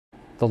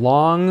The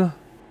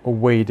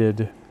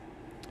long-awaited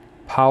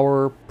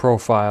power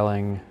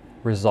profiling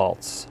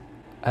results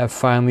have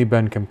finally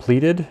been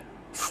completed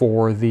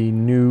for the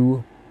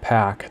new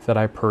pack that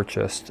I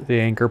purchased, the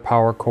Anker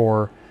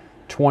PowerCore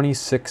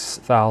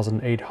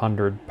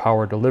 26,800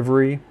 power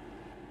delivery.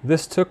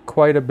 This took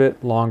quite a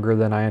bit longer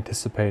than I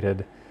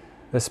anticipated,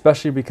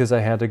 especially because I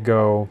had to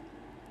go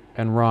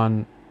and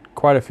run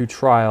quite a few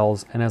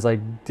trials, and as I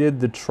did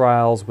the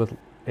trials with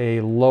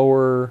a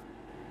lower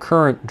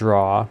current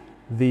draw,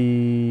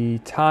 the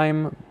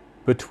time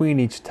between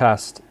each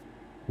test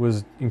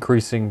was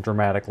increasing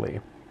dramatically,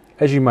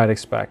 as you might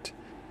expect,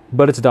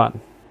 but it's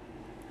done.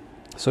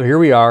 So here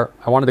we are.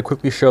 I wanted to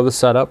quickly show the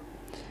setup.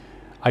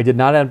 I did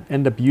not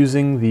end up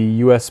using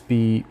the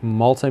USB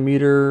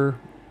multimeter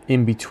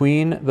in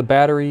between the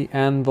battery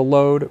and the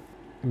load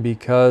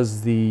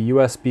because the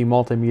USB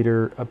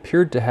multimeter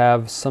appeared to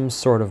have some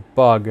sort of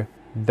bug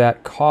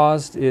that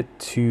caused it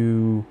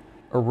to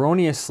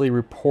erroneously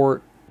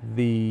report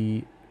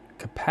the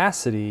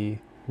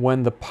capacity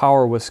when the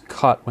power was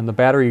cut, when the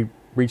battery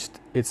reached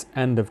its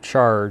end of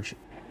charge,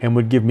 and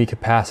would give me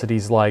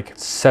capacities like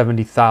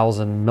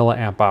 70,000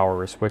 milliamp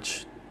hours,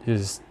 which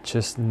is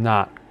just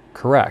not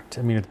correct.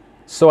 I mean,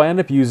 so I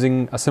ended up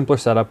using a simpler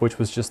setup, which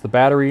was just the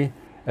battery,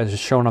 as is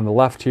shown on the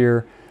left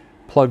here,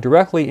 plugged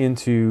directly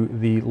into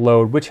the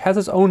load, which has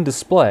its own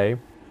display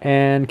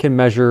and can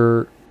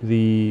measure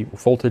the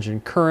voltage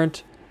and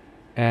current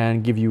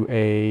and give you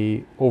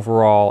a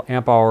overall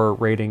amp hour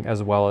rating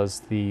as well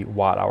as the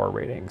watt hour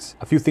ratings.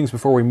 A few things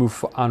before we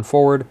move on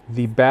forward.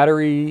 The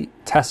battery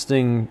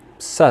testing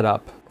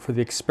setup for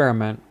the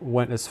experiment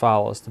went as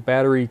follows. The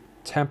battery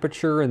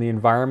temperature in the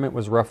environment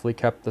was roughly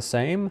kept the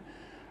same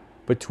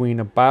between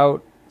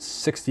about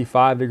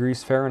 65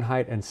 degrees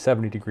Fahrenheit and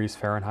 70 degrees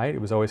Fahrenheit. It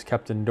was always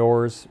kept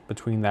indoors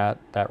between that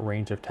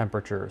range of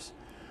temperatures.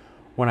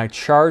 When I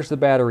charged the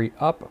battery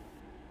up,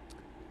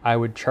 I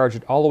would charge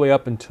it all the way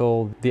up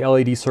until the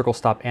LED circle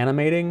stopped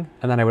animating,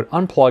 and then I would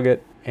unplug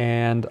it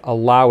and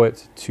allow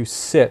it to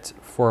sit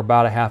for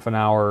about a half an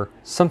hour,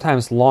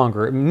 sometimes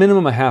longer,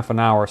 minimum a half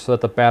an hour, so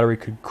that the battery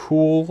could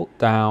cool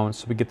down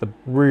so we get the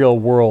real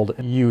world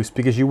use,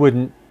 because you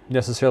wouldn't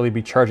necessarily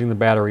be charging the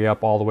battery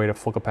up all the way to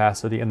full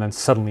capacity and then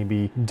suddenly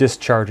be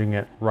discharging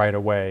it right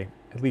away,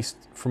 at least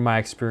from my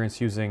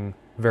experience using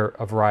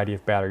a variety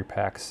of battery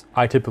packs.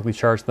 I typically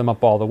charge them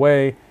up all the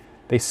way.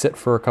 They sit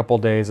for a couple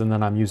days and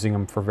then I'm using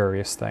them for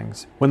various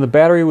things. When the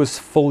battery was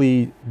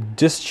fully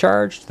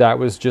discharged, that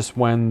was just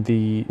when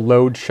the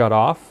load shut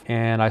off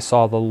and I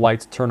saw the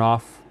lights turn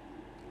off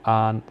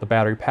on the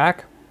battery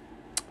pack.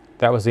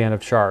 That was the end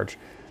of charge.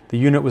 The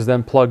unit was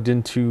then plugged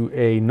into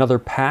another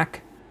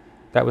pack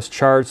that was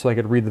charged so I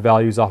could read the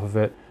values off of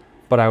it,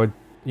 but I would,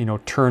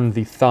 turn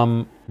the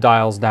thumb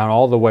dials down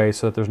all the way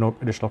so that there's no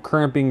additional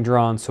current being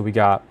drawn, so we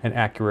got an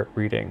accurate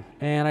reading.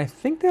 And I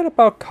think that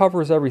about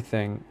covers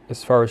everything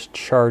as far as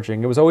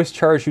charging. It was always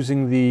charged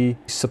using the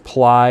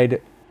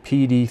supplied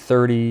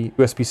PD30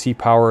 USB-C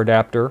power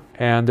adapter,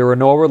 and there were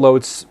no other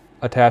loads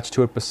attached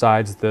to it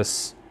besides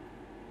this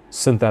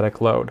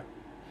synthetic load.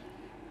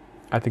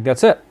 I think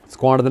that's it. Let's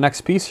go on to the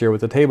next piece here with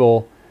the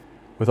table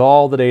with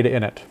all the data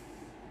in it.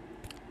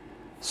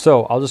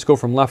 So I'll just go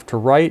from left to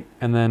right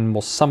and then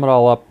we'll sum it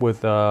all up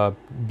with a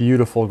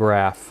beautiful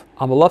graph.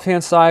 On the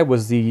left-hand side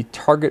was the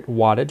target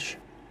wattage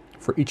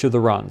for each of the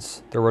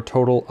runs. There were a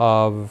total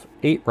of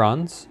 8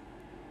 runs.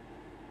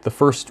 The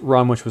first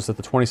run, which was at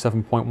the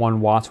 27.1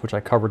 watts, which I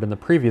covered in the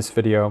previous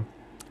video,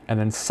 and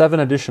then 7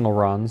 additional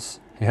runs,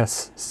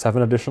 yes,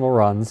 7 additional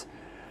runs,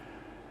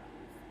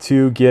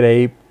 to get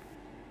a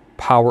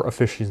power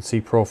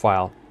efficiency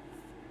profile.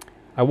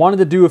 I wanted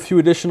to do a few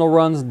additional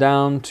runs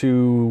down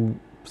to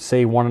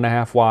say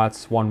 1.5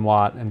 watts, 1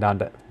 watt, and down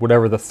to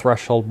whatever the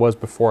threshold was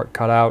before it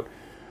cut out.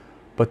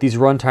 But these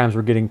run times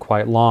were getting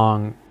quite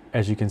long,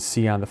 as you can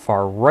see on the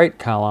far right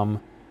column,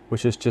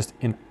 which is just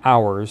in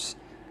hours.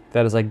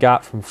 That is, I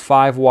got from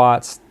 5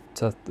 watts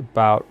to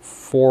about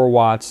 4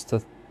 watts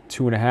to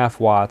 2.5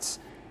 watts.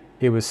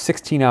 It was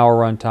 16-hour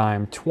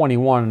runtime,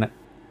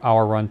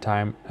 21-hour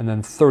runtime, and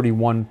then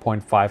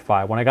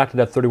 31.55. When I got to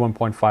that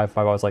 31.55,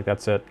 I was like,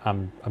 that's it.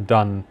 I'm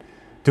done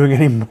doing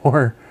any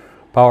more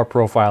power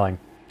profiling.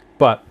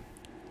 But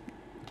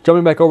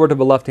jumping back over to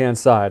the left-hand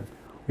side,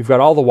 we've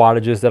got all the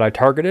wattages that I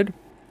targeted.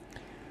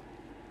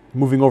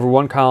 Moving over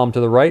one column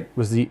to the right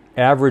was the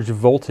average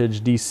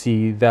voltage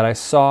DC that I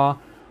saw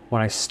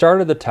when I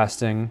started the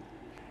testing.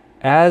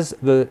 As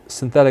the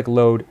synthetic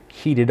load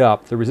heated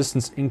up, the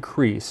resistance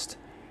increased,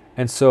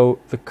 and so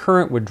the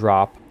current would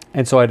drop,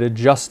 and so I'd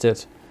adjust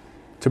it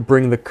to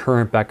bring the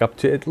current back up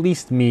to at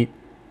least meet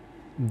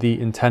the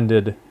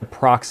intended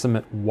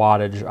approximate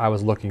wattage I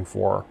was looking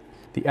for.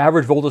 The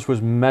average voltage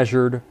was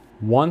measured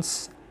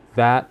once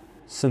that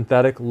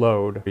synthetic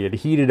load had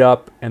heated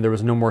up and there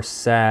was no more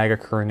sag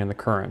occurring in the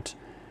current.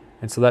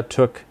 And so that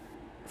took,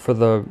 for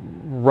the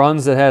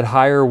runs that had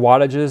higher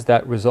wattages,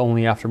 that was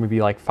only after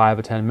maybe like 5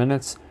 to 10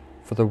 minutes.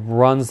 For the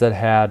runs that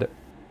had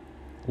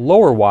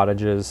lower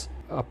wattages,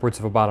 upwards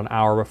of about an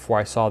hour before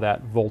I saw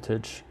that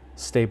voltage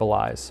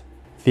stabilize.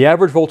 The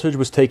average voltage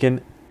was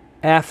taken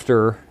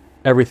after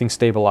everything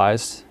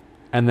stabilized.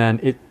 And then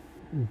it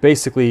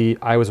basically,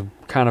 I was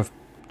kind of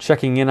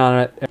checking in on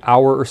it an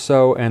hour or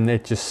so, and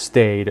it just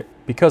stayed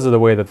because of the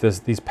way that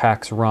these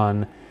packs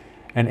run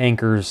and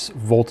Anker's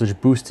voltage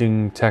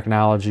boosting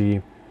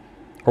technology,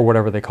 or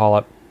whatever they call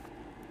it.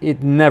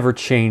 It never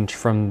changed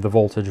from the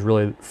voltage,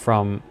 really,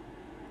 from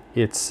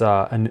its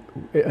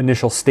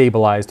initial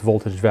stabilized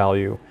voltage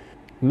value.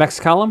 Next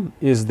column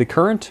is the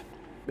current.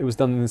 It was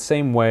done in the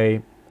same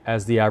way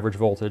as the average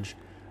voltage,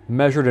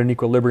 measured in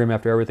equilibrium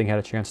after everything had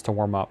a chance to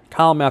warm up.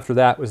 Column after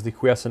that was the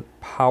quiescent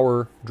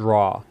power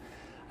draw.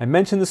 I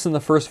mentioned this in the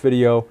first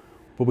video,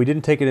 but we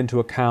didn't take it into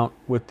account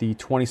with the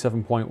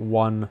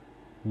 27.1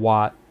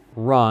 watt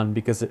run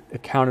because it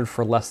accounted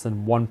for less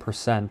than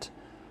 1%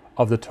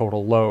 of the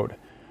total load.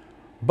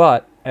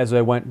 But as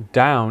I went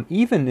down,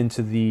 even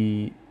into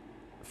the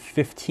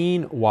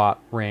 15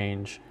 watt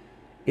range,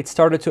 it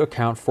started to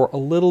account for a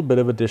little bit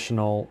of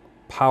additional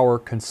power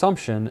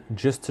consumption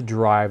just to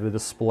drive the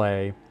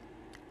display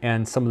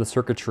and some of the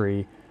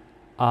circuitry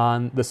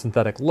on the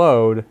synthetic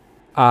load.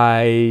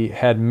 I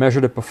had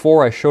measured it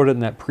before, I showed it in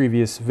that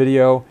previous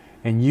video,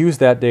 and used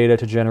that data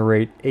to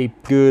generate a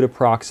good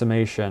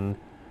approximation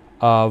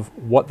of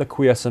what the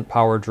quiescent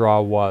power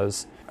draw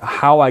was.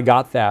 How I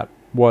got that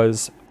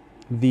was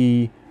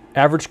the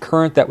average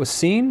current that was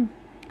seen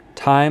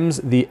times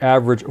the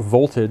average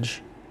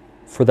voltage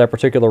for that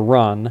particular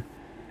run,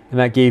 and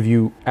that gave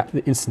you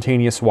the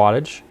instantaneous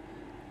wattage,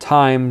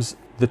 times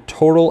the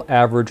total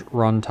average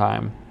run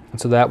time. And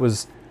so that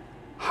was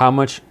how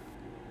much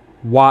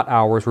watt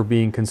hours were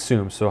being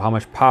consumed, so how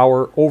much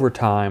power over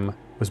time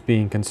was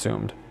being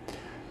consumed.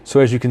 So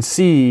as you can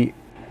see,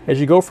 as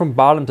you go from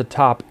bottom to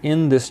top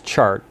in this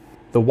chart,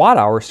 the watt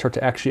hours start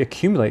to actually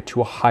accumulate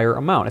to a higher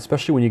amount,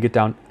 especially when you get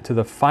down to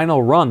the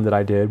final run that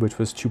I did, which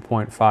was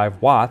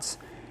 2.5 watts,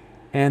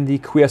 and the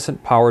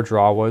quiescent power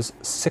draw was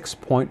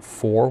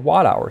 6.4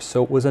 watt hours.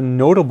 So it was a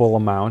notable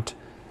amount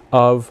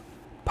of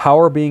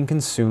power being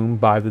consumed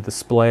by the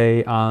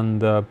display on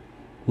the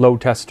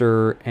load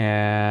tester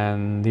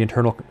and the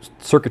internal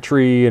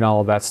circuitry and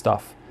all of that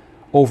stuff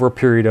over a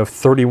period of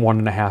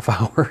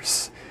 31.5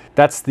 hours.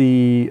 That's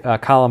the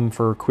column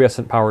for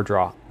quiescent power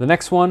draw. The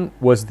next one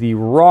was the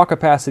raw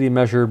capacity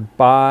measured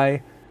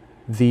by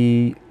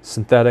the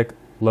synthetic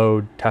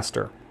load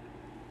tester.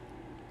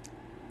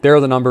 There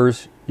are the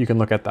numbers, you can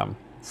look at them.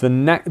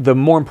 The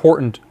more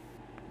important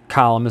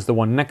column is the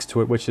one next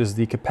to it, which is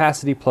the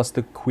capacity plus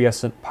the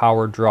quiescent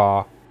power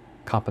draw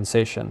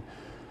compensation.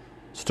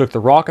 So took the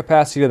raw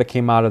capacity that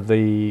came out of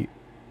the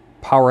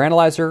power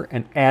analyzer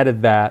and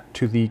added that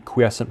to the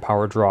quiescent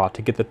power draw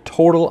to get the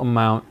total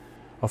amount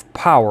of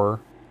power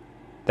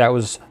that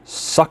was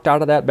sucked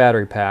out of that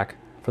battery pack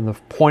from the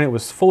point it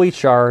was fully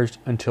charged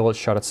until it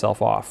shut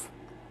itself off.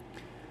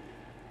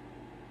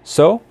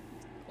 So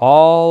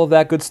all of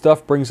that good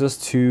stuff brings us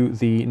to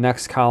the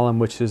next column,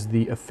 which is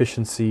the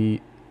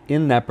efficiency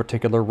in that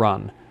particular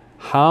run.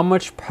 How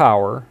much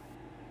power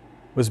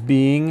was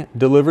being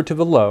delivered to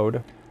the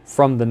load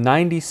from the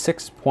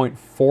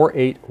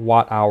 96.48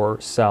 watt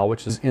hour cell,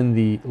 which is in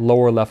the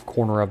lower left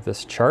corner of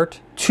this chart,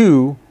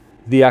 to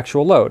the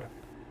actual load.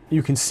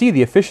 You can see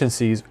the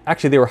efficiencies,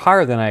 actually they were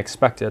higher than I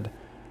expected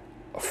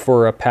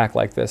for a pack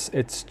like this.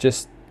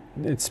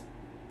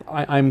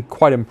 I'm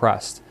quite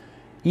impressed.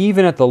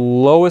 Even at the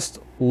lowest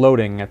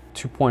loading at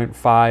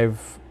 2.5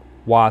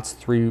 watts,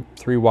 3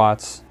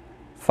 watts,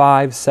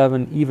 5,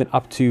 7, even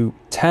up to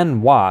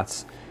 10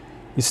 watts,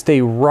 you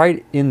stay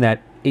right in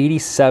that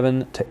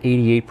 87 to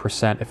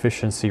 88%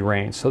 efficiency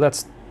range. So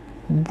that's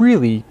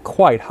really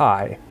quite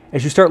high.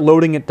 As you start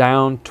loading it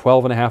down,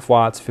 12.5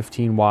 watts,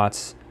 15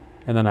 watts,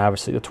 and then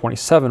obviously the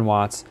 27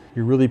 watts,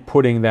 you're really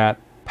putting that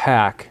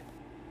pack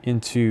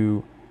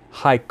into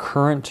high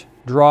current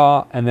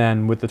draw, and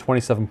then with the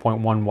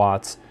 27.1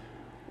 watts,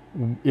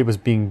 it was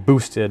being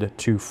boosted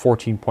to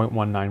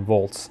 14.19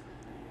 volts.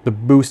 The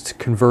boost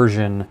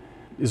conversion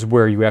is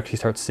where you actually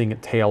start seeing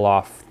it tail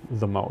off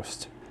the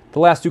most. The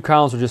last two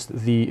columns are just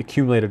the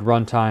accumulated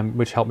runtime,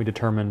 which helped me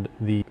determine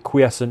the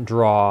quiescent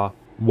draw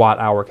watt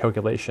hour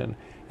calculation.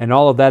 And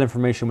all of that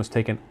information was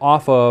taken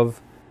off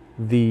of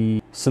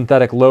the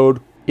synthetic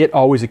load. It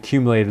always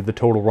accumulated the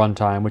total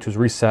runtime, which was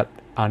reset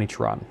on each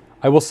run.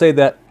 I will say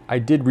that I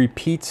did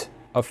repeat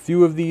a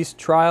few of these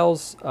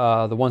trials,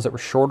 the ones that were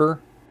shorter,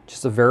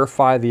 just to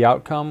verify the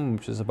outcome,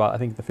 which is about, I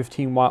think, the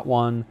 15 watt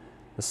one,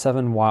 the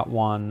 7 watt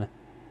one,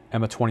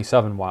 and the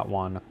 27 watt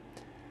one,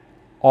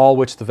 all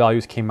which the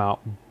values came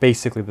out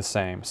basically the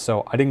same.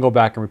 So I didn't go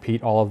back and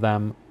repeat all of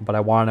them, but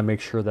I wanted to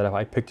make sure that if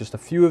I picked just a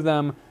few of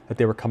them, that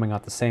they were coming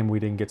out the same. We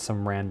didn't get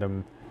some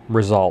random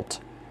result.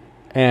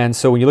 And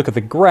so when you look at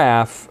the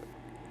graph,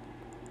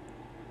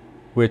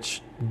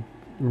 which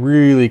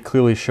really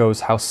clearly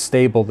shows how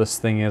stable this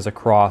thing is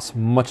across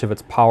much of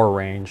its power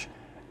range,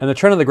 and the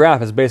trend of the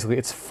graph is basically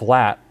it's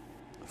flat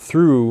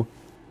through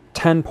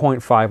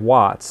 10.5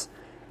 watts,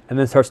 and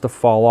then starts to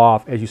fall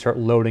off as you start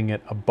loading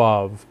it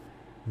above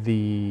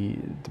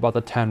about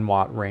the 10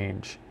 watt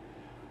range.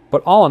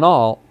 But all in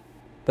all,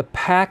 the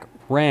pack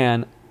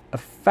ran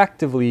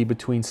effectively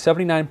between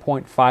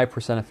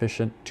 79.5%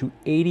 efficient to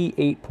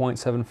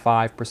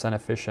 88.75%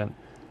 efficient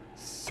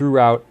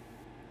throughout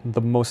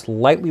the most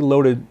lightly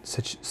loaded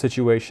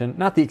situation,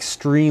 not the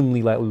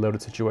extremely lightly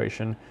loaded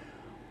situation,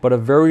 but a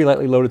very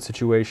lightly loaded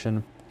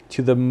situation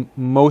to the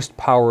most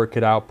power it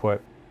could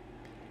output,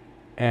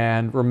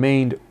 and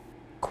remained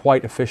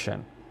quite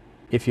efficient.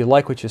 If you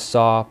like what you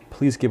saw,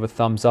 please give a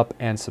thumbs up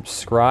and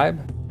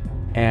subscribe,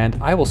 and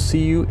I will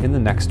see you in the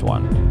next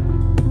one.